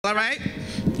All right?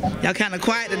 Y'all kind of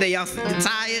quiet today. Y'all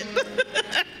tired?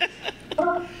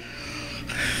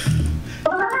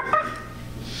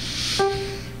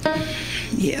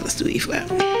 Yeah, let's do E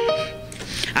flat.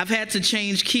 I've had to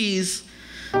change keys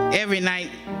every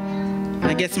night.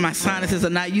 I guess my sinuses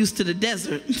are not used to the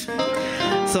desert.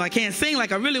 So I can't sing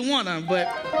like I really want to, but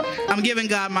I'm giving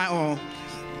God my all.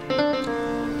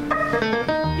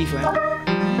 E flat.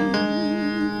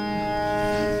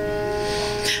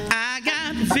 I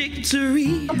got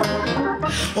victory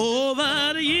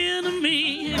over the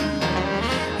enemy,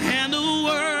 and the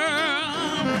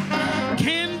world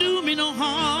can't do me no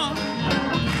harm.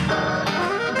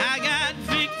 I got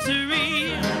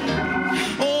victory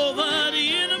over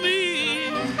the enemy,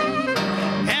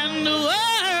 and the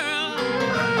world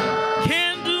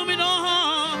can't do me no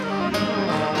harm.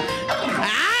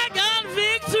 I got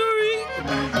victory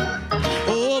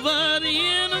over the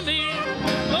enemy,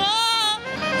 oh,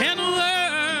 and the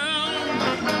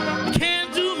world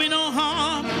can't do me no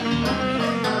harm.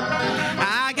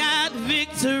 I got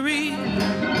victory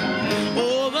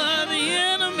over the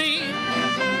enemy,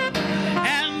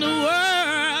 and the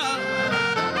world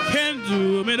can't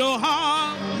do me no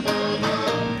harm.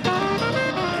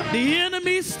 The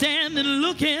enemy's standing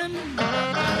looking,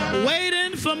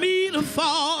 waiting for me to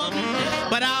fall,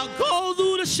 but I'll go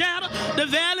through the shadow, the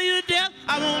valley of death.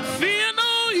 I won't fear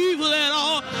no evil at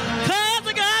all, 'cause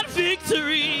I got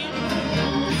victory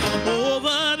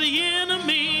over the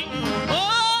enemy,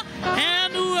 oh,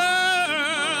 and the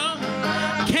world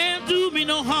can't do me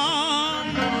no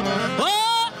harm.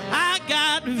 Oh, I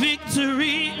got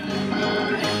victory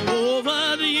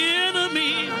over the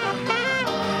enemy,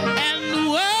 and the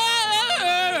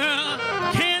world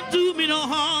can't do me no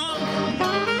harm.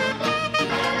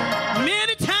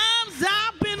 Many times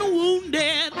I've been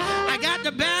wounded, I got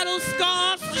the battle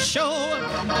scars to show,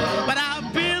 but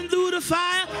I've been through the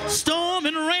fire, storm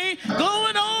and rain,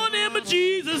 going on in my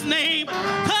Jesus' name,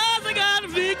 'cause I got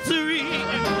victory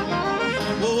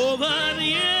over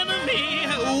the enemy,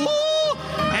 ooh,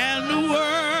 and the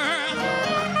world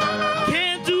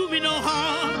can't do me no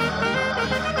harm.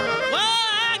 Oh,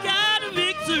 I got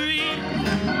victory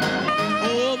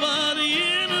over the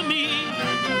enemy,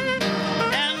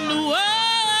 and the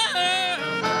world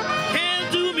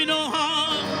can't do me no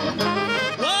harm.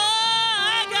 Oh,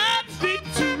 I got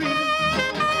victory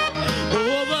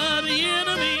over the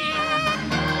enemy,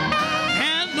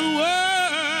 and the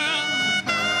world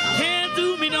can't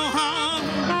do me no harm.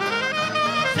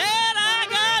 Said I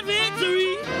got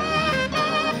victory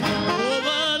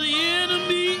over the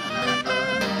enemy,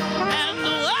 and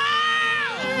the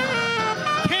world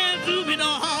can't do me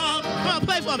no harm. Come on,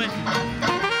 play for me.